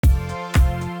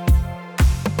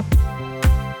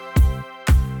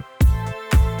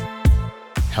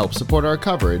Help support our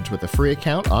coverage with a free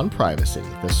account on Privacy,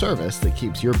 the service that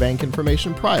keeps your bank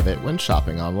information private when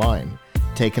shopping online.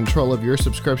 Take control of your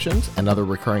subscriptions and other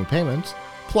recurring payments,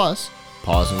 plus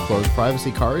pause and close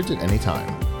privacy cards at any time.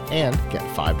 And get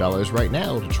 $5 right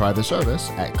now to try the service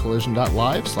at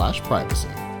collision.live/privacy.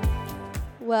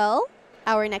 Well,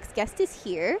 our next guest is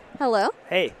here. Hello.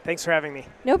 Hey, thanks for having me.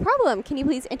 No problem. Can you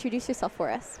please introduce yourself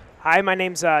for us? Hi, my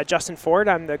name's Justin Ford.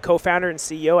 I'm the co-founder and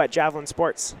CEO at Javelin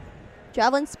Sports.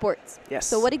 Javelin Sports. Yes.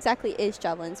 So what exactly is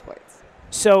Javelin Sports?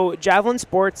 So Javelin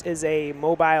Sports is a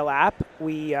mobile app.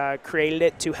 We created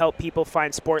it to help people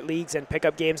find sport leagues and pick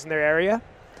up games in their area.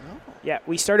 Oh. Yeah,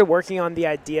 we started working on the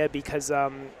idea because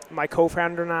my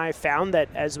co-founder and I found that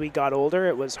as we got older,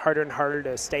 it was harder and harder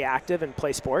to stay active and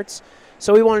play sports.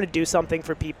 So we wanted to do something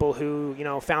for people who,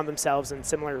 found themselves in a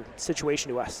similar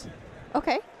situation to us.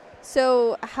 Okay.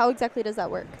 So how exactly does that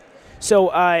work?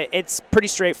 So it's pretty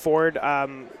straightforward,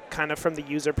 kind of from the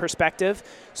user perspective.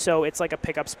 So it's like a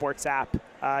pickup sports app.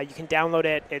 You can download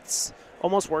it. It's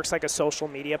almost works like a social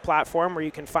media platform where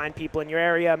you can find people in your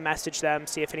area, message them,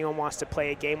 see if anyone wants to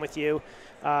play a game with you.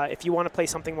 If you want to play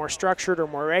something more structured or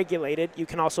more regulated, you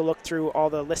can also look through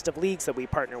all the list of leagues that we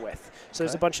partner with. So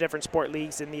there's a bunch of different sport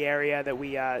leagues in the area that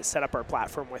we set up our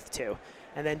platform with too.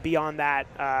 And then beyond that,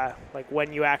 like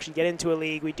when you actually get into a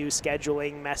league, we do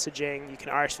scheduling, messaging. You can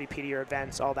RSVP to your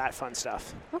events, all that fun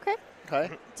stuff. Okay.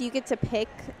 Do you get to pick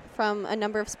from a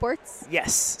number of sports?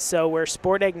 Yes. So we're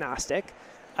sport agnostic.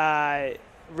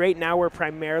 Right now, we're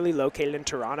primarily located in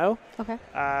Toronto. Okay.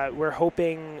 We're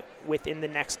hoping within the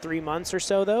next 3 months or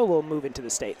so, though, we'll move into the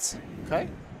States. Okay.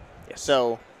 Yes.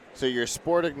 So your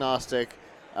sport agnostic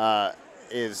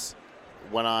is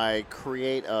when I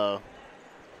create a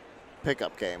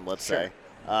pickup game, let's say,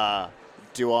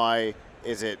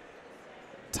 is it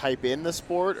type in the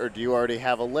sport, or do you already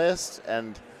have a list?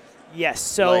 And yes,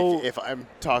 so like if I'm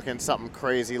talking something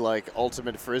crazy like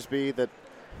Ultimate Frisbee that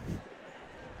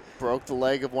broke the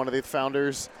leg of one of the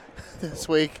founders this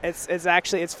week. It's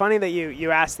funny that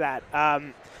you asked that.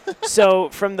 So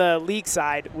from the league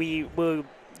side, we will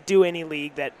do any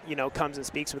league that comes and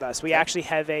speaks with us. We actually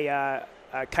have a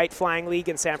kite flying league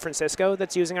in San Francisco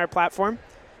that's using our platform.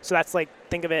 So that's like,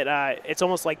 think of it, it's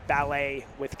almost like ballet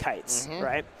with kites,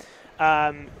 right?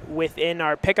 Within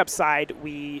our pickup side,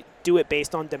 we do it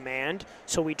based on demand.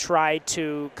 So we try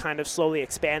to kind of slowly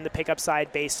expand the pickup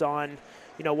side based on,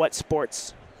 what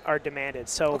sports are demanded.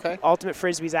 So Ultimate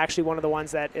Frisbee is actually one of the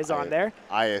ones that is on there.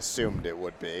 I assumed it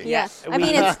would be. Yeah. I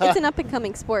mean, it's an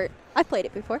up-and-coming sport. I've played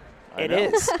it before. It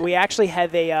is. We actually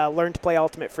have a Learn to Play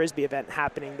Ultimate Frisbee event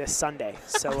happening this Sunday.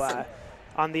 So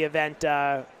on the event,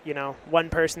 one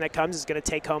person that comes is going to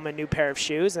take home a new pair of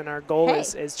shoes, and our goal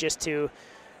is just to,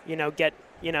 get,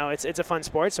 it's a fun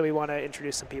sport, so we want to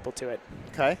introduce some people to it.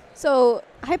 Okay. So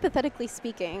hypothetically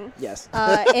speaking, yes.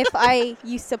 If I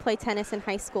used to play tennis in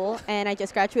high school and I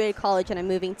just graduated college and I'm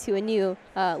moving to a new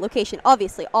location,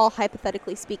 obviously, all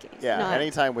hypothetically speaking. Yeah,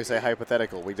 anytime we say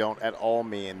hypothetical, we don't at all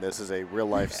mean this is a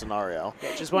real-life scenario.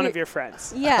 Yeah, just one of your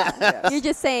friends. Yeah. Yes. You're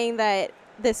just saying that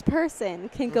this person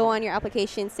can go on your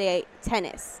application, say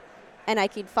tennis, and I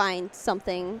could find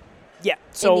something in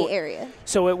the area.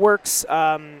 So it works.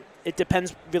 It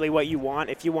depends really what you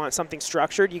want. If you want something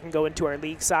structured, you can go into our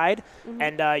league side,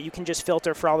 and you can just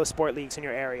filter for all the sport leagues in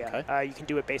your area. Okay. You can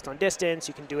do it based on distance.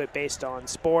 You can do it based on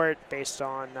sport, based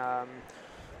on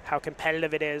how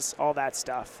competitive it is, all that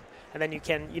stuff. And then you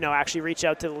can, actually reach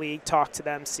out to the league, talk to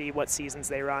them, see what seasons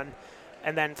they run.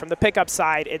 And then from the pickup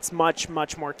side, it's much,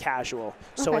 much more casual.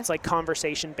 So it's like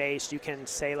conversation-based. You can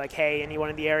say like, hey, anyone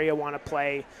in the area want to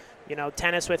play,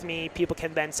 tennis with me? People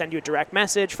can then send you a direct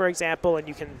message, for example, and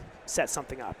you can set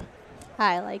something up.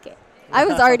 I like it. I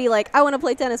was already like, I want to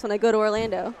play tennis when I go to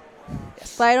Orlando.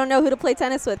 Yes. But I don't know who to play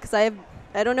tennis with because I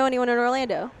don't know anyone in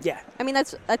Orlando. Yeah. I mean,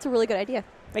 that's a really good idea.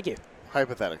 Thank you.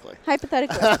 Hypothetically.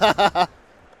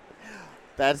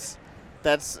 That's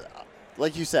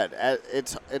like you said,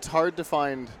 it's hard to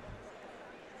find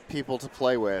people to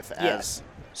play with as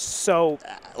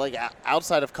like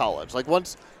outside of college. Like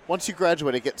once you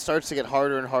graduate, it starts to get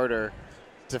harder and harder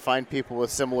to find people with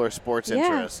similar sports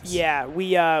interests. Yeah,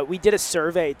 we did a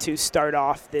survey to start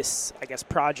off this,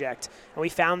 project, and we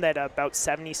found that about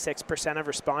 76% of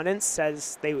respondents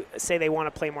say they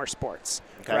want to play more sports.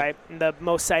 Okay. Right? And the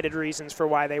most cited reasons for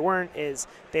why they weren't is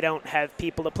they don't have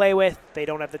people to play with, they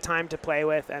don't have the time to play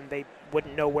with, and they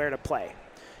wouldn't know where to play.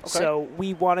 Okay. So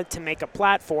we wanted to make a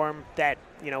platform that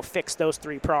fixed those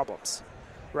three problems.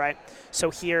 Right?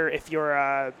 So here, if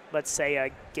you're, let's say,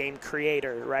 a game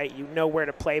creator, right, you know where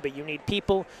to play, but you need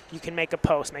people, you can make a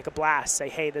post, make a blast, say,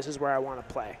 hey, this is where I want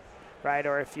to play. right?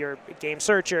 Or if you're a game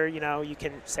searcher, you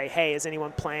can say, hey, is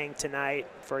anyone playing tonight,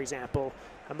 for example?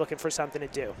 I'm looking for something to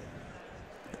do.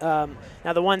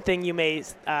 Now, the one thing you may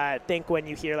think when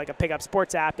you hear like a pickup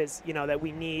sports app is, that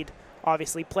we need,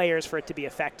 obviously, players for it to be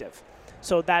effective.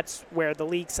 So that's where the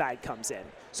league side comes in.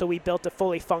 So we built a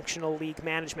fully functional league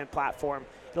management platform.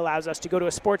 It allows us to go to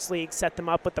a sports league, set them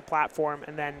up with the platform,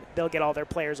 and then they'll get all their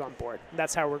players on board.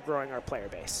 That's how we're growing our player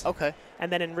base. Okay.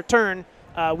 And then in return,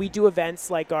 we do events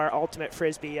like our Ultimate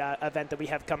Frisbee event that we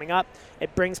have coming up.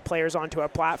 It brings players onto our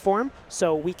platform,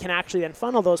 so we can actually then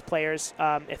funnel those players,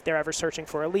 if they're ever searching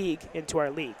for a league, into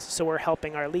our leagues. So we're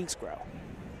helping our leagues grow.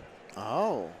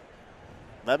 Oh,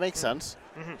 that makes sense.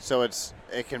 Mm-hmm. So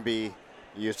it can be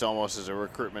used almost as a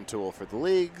recruitment tool for the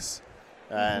leagues,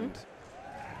 and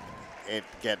it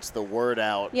gets the word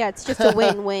out. Yeah, it's just a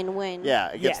win-win-win. Yeah,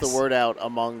 it gets the word out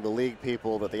among the league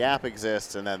people that the app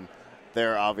exists, and then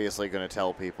they're obviously going to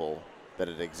tell people that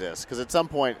it exists. Because at some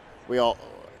point,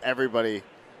 everybody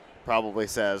probably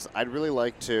says, I'd really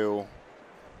like to.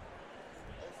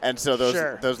 And so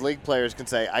those league players can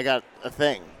say, I got a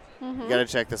thing. You got to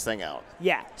check this thing out.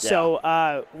 Yeah.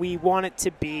 So we want it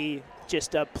to be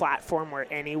just a platform where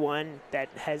anyone that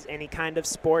has any kind of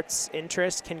sports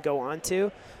interest can go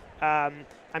onto.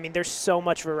 There's so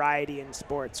much variety in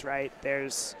sports, right?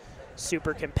 There's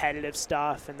super competitive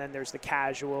stuff, and then there's the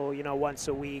casual, once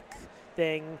a week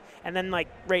thing. And then, like,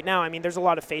 right now, there's a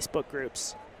lot of Facebook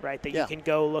groups, right, that you can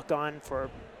go look on for,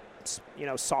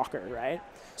 soccer, right?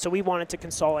 So we wanted to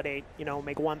consolidate,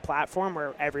 make one platform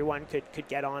where everyone could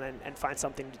get on and find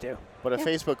something to do. But a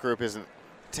Facebook group isn't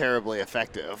terribly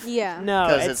effective. Yeah. No.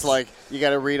 Because it's like you got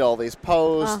to read all these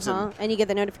posts. And you get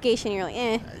the notification, you're like,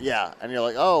 eh. Yeah. And you're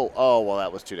like, oh, well,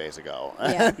 that was 2 days ago.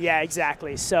 Yeah. Yeah,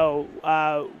 exactly. So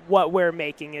what we're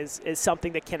making is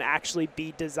something that can actually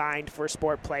be designed for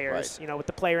sport players, with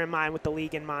the player in mind, with the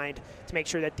league in mind, to make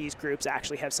sure that these groups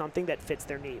actually have something that fits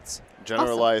their needs.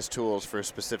 Generalized tools for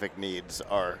specific needs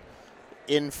are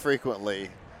infrequently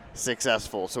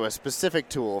successful. So a specific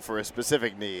tool for a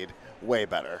specific need, way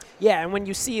better. Yeah, and when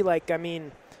you see,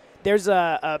 there's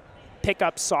a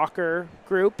pickup soccer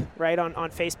group, right, on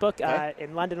Facebook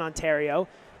in London, Ontario,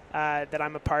 that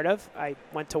I'm a part of. I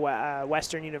went to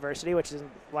Western University, which is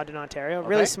in London, Ontario. Okay.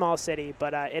 Really small city,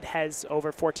 but it has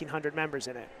over 1,400 members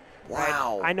in it.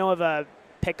 Wow. Right? I know of a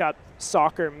pickup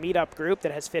soccer meetup group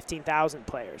that has 15,000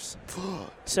 players.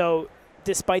 So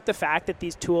despite the fact that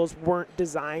these tools weren't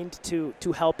designed to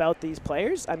help out these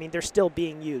players, they're still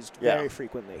being used very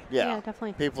frequently. Yeah,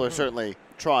 definitely. People are certainly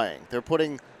trying. They're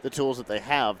putting the tools that they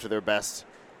have to their best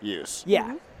use.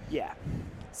 Yeah, yeah.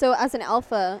 So as an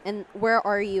alpha, and where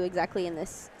are you exactly in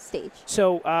this stage?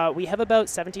 So we have about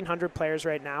 1,700 players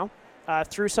right now.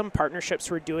 Through some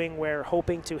partnerships we're doing, we're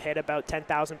hoping to hit about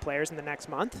 10,000 players in the next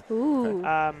month. Ooh.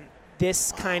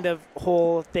 This kind of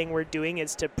whole thing we're doing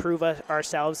is to prove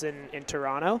ourselves in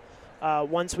Toronto.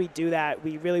 Once we do that,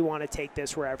 we really want to take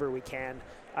this wherever we can.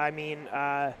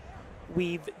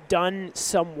 We've done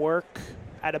some work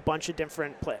at a bunch of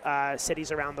different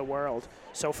cities around the world.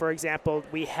 So, for example,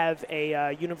 we have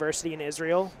a university in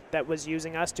Israel that was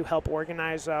using us to help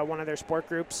organize one of their sport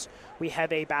groups. We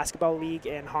have a basketball league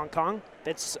in Hong Kong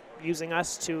that's using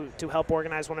us to help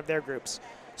organize one of their groups.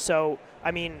 So,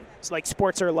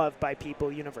 sports are loved by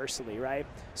people universally, right?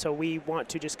 So we want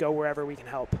to just go wherever we can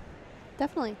help.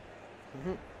 Definitely.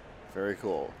 Mm-hmm. Very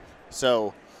cool.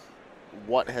 So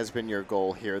what has been your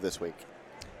goal here this week?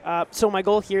 So my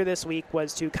goal here this week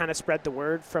was to kind of spread the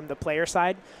word from the player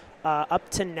side. Up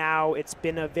to now, it's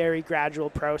been a very gradual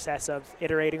process of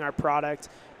iterating our product,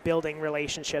 building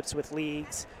relationships with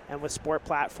leagues and with sport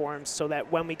platforms, so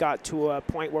that when we got to a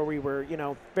point where we were,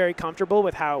 very comfortable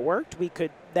with how it worked, we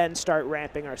could then start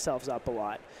ramping ourselves up a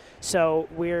lot. So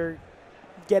we're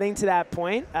getting to that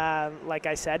point, like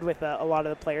I said, with a lot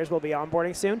of the players we'll be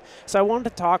onboarding soon. So I wanted to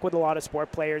talk with a lot of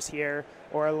sport players here,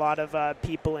 or a lot of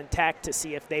people in tech, to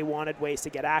see if they wanted ways to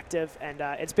get active. And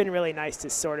it's been really nice to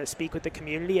sort of speak with the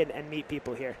community and meet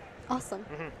people here. Awesome.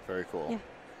 Mm-hmm. Very cool. Yeah.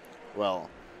 Well,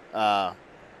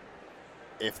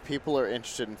 if people are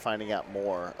interested in finding out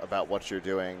more about what you're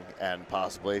doing and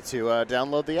possibly to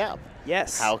download the app,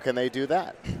 yes, how can they do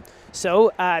that?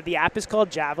 So the app is called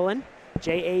Javelin,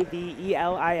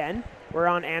 Javelin. We're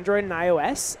on Android and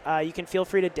iOS. You can feel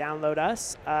free to download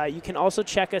us. You can also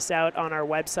check us out on our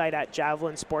website at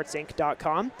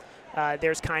javelinsportsinc.com.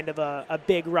 There's kind of a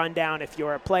big rundown if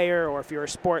you're a player, or if you're a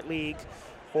sport league,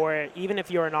 or even if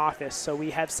you're an office. So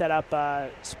we have set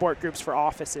up sport groups for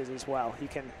offices as well. You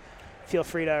can feel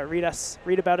free to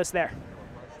read about us there.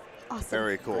 Awesome.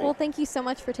 Very cool. Well, thank you so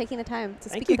much for taking the time to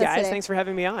speak with us today. Thank you, guys. Thanks for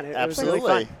having me on. It was Absolutely.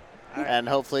 really fun. And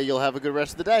hopefully you'll have a good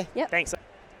rest of the day. Yep. Thanks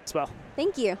as well.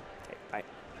 Thank you. Okay, bye.